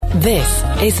This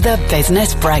is the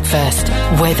Business Breakfast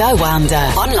with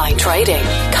Oanda. Online trading,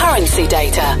 currency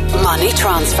data, money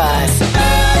transfers.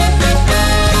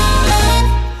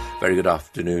 Very good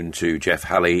afternoon to Jeff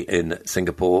Halley in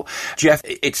Singapore. Jeff,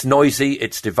 it's noisy,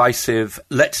 it's divisive.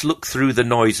 Let's look through the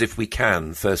noise if we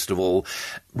can, first of all.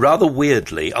 Rather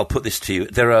weirdly, I'll put this to you,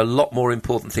 there are a lot more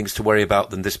important things to worry about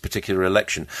than this particular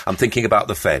election. I'm thinking about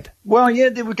the Fed. Well, yeah,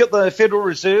 we've got the Federal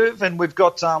Reserve and we've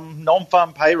got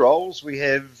non-farm payrolls. We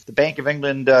have the Bank of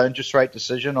England interest rate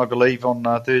decision, I believe, on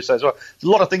Thursday as well. There's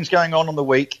a lot of things going on in the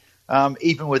week,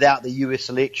 even without the US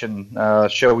election,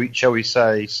 shall we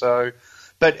say.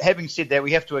 But having said that,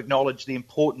 we have to acknowledge the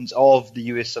importance of the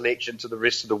US election to the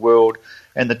rest of the world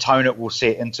and the tone it will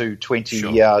set into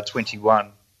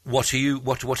 2021. What are you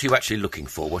actually looking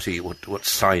for? What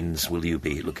signs will you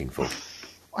be looking for?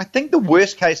 I think the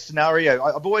worst case scenario,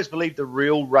 I've always believed the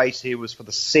real race here was for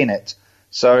the Senate.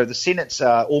 So the Senate's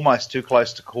almost too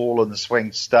close to call in the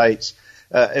swing states.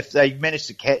 If they manage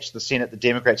to catch the Senate, the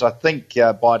Democrats, I think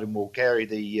Biden will carry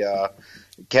the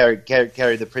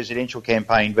presidential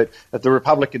campaign. But if the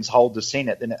Republicans hold the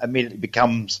Senate, then it immediately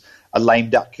becomes a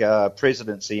lame duck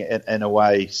presidency in a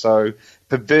way. So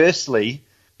perversely,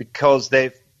 because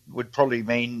they would probably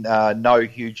mean no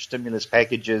huge stimulus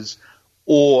packages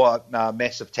or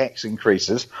massive tax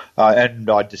increases, and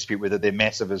I dispute whether they're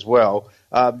massive as well,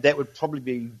 that would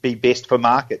probably be best for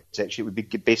markets. Actually, it would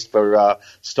be best for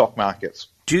stock markets.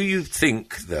 Do you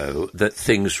think, though, that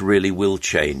things really will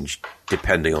change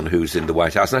depending on who's in the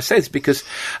White House? And I say this because,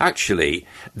 actually,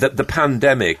 the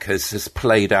pandemic has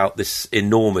played out this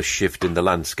enormous shift in the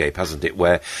landscape, hasn't it,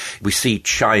 where we see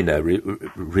China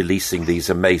releasing these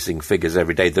amazing figures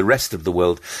every day, the rest of the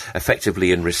world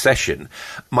effectively in recession.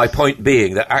 My point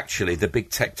being that, actually, the big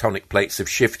tectonic plates have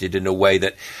shifted in a way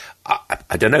that,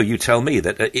 I don't know, you tell me,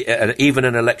 that even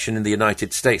an election in the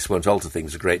United States won't alter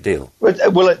things a great deal.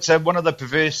 Well, it's one of the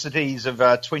perversities of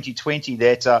 2020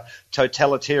 that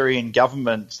totalitarian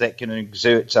governments that can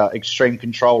exert extreme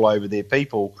control over their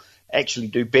people actually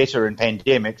do better in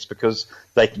pandemics because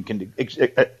they can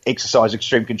exercise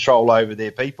extreme control over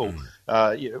their people.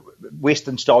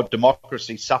 Western-style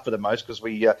democracies suffer the most because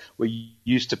we're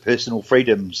used to personal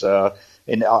freedoms,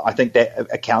 and I think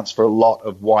that accounts for a lot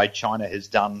of why China has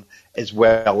done as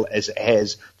well as it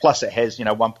has. Plus, it has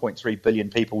 1.3 billion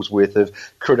people's worth of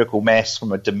critical mass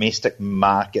from a domestic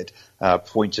market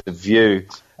point of view.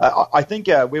 I think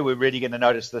where we're really going to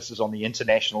notice this is on the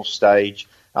international stage.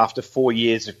 After 4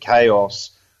 years of chaos,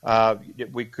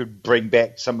 we could bring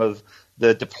back some of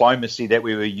the diplomacy that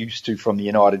we were used to from the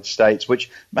United States, which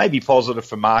may be positive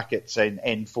for markets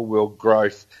and for world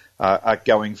growth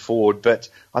going forward. But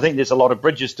I think there's a lot of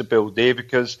bridges to build there,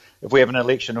 because if we have an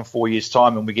election in 4 years'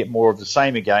 time and we get more of the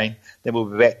same again, then we'll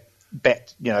be back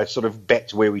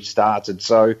to where we started.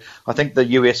 So I think the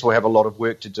US will have a lot of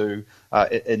work to do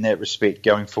in that respect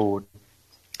going forward.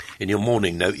 In your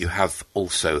morning note, you have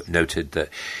also noted that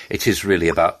it is really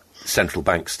about central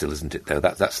banks still, isn't it, though?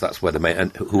 That's where the main,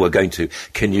 and who are going to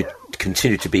continue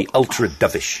to be ultra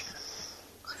dovish.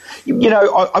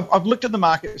 I've looked at the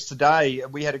markets today.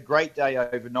 We had a great day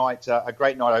overnight, a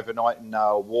great night overnight in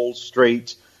Wall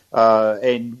Street,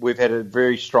 and we've had a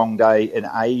very strong day in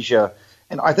Asia.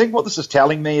 And I think what this is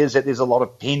telling me is that there's a lot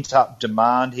of pent-up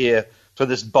demand here for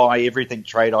this buy everything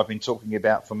trade I've been talking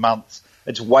about for months.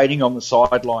 It's waiting on the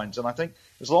sidelines. And I think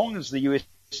as long as the US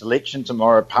election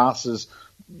tomorrow passes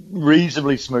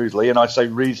reasonably smoothly, and I say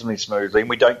reasonably smoothly, and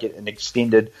we don't get an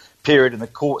extended period in the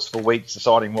courts for weeks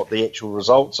deciding what the actual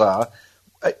results are,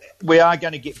 we are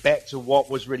going to get back to what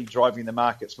was really driving the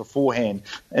markets beforehand,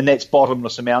 and that's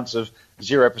bottomless amounts of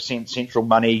 0% central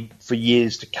money for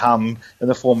years to come in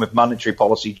the form of monetary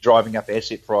policy driving up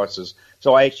asset prices.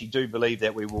 So I actually do believe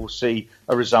that we will see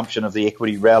a resumption of the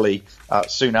equity rally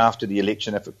soon after the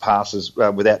election if it passes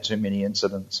without too many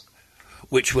incidents.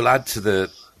 Which will add to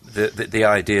the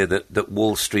idea that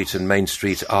Wall Street and Main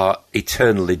Street are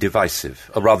eternally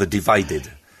divisive, or rather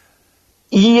divided.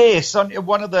 Yes,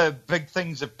 one of the big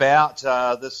things about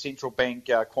the central bank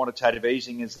quantitative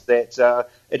easing is that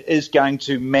it is going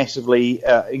to massively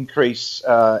increase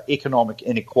economic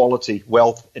inequality,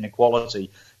 wealth inequality.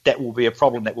 That will be a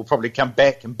problem that will probably come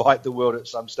back and bite the world at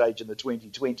some stage in the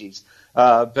 2020s.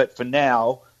 But for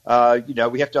now,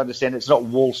 we have to understand it's not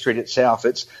Wall Street itself.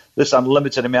 It's this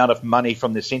unlimited amount of money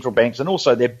from the central banks, and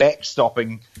also they're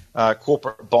backstopping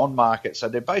corporate bond markets. So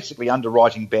they're basically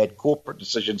underwriting bad corporate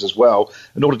decisions as well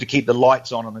in order to keep the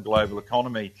lights on in the global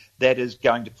economy. That is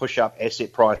going to push up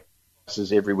asset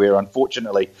prices everywhere,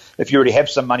 unfortunately. If you already have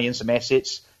some money in some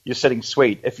assets, you're sitting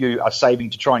sweet. If you are saving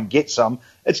to try and get some,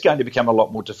 it's going to become a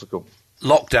lot more difficult.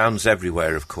 lockdowns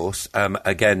everywhere, of course,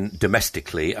 again,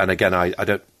 domestically, and again,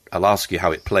 I'll ask you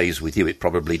how it plays with you. It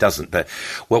probably doesn't. But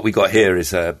what we got here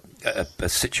is a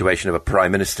situation of a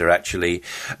Prime Minister actually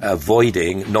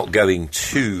avoiding not going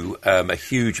to a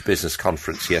huge business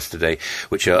conference yesterday,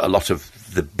 which a lot of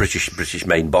the British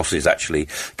main bosses actually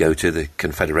go to, the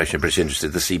Confederation of British Industry,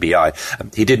 the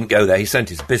CBI. He didn't go there. He sent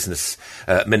his business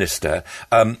minister.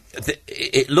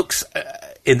 It looks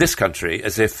in this country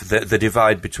as if the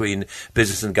divide between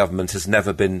business and government has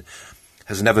never been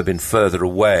further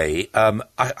away.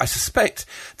 I suspect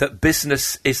that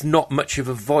business is not much of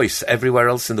a voice everywhere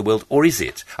else in the world, or is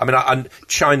it? I mean, and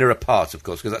China apart, of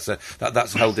course, because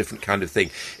that's a whole different kind of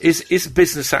thing. Is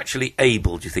business actually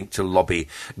able, do you think, to lobby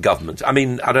government? I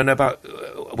mean, I don't know about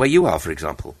where you are, for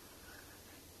example.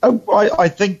 I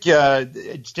think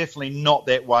it's definitely not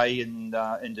that way in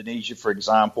Indonesia, for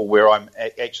example, where I'm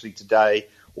actually today,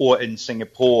 or in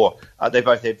Singapore. They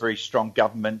both have very strong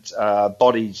government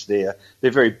bodies there. They're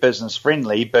very business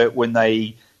friendly, but when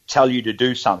they tell you to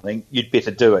do something, you'd better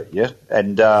do it, yeah?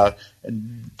 And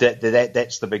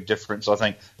that's the big difference, I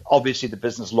think. Obviously, the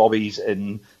business lobbies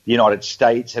in the United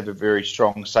States have a very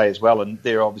strong say as well, and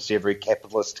they're obviously a very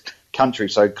capitalist country,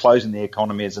 so closing the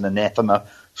economy is an anathema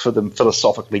for them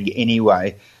philosophically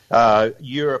anyway.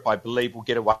 Europe, I believe, will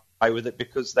get away with it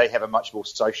because they have a much more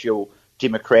social,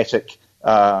 democratic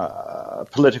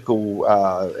political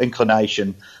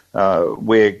inclination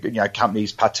where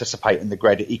companies participate in the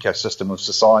greater ecosystem of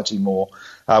society more,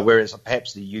 whereas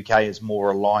perhaps the UK is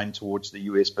more aligned towards the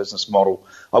US business model.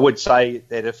 I would say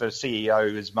that if a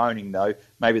CEO is moaning, though,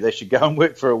 maybe they should go and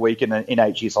work for a week in an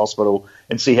NHS hospital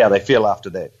and see how they feel after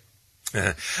that.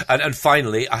 And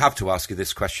finally, I have to ask you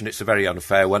this question. It's a very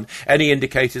unfair one. Any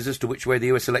indicators as to which way the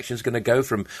US election is going to go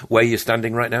from where you're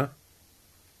standing right now?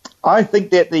 I think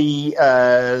that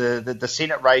the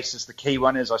Senate race is the key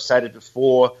one, as I stated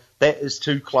before. That is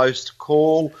too close to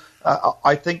call.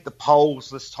 I think the polls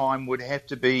this time would have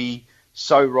to be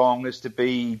so wrong as to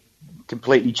be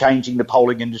completely changing the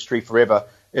polling industry forever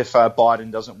if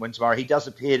Biden doesn't win tomorrow. He does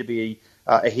appear to be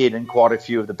ahead in quite a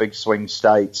few of the big swing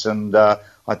states, and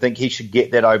I think he should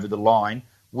get that over the line.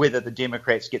 Whether the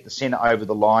Democrats get the Senate over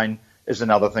the line is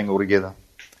another thing altogether.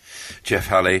 Jeff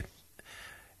Halley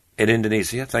in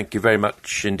Indonesia, thank you very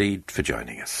much indeed for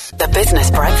joining us. The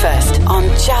Business Breakfast on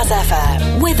Jazz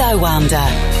FM with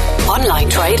Owanda. Online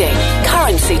trading,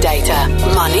 currency data,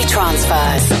 money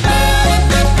transfers.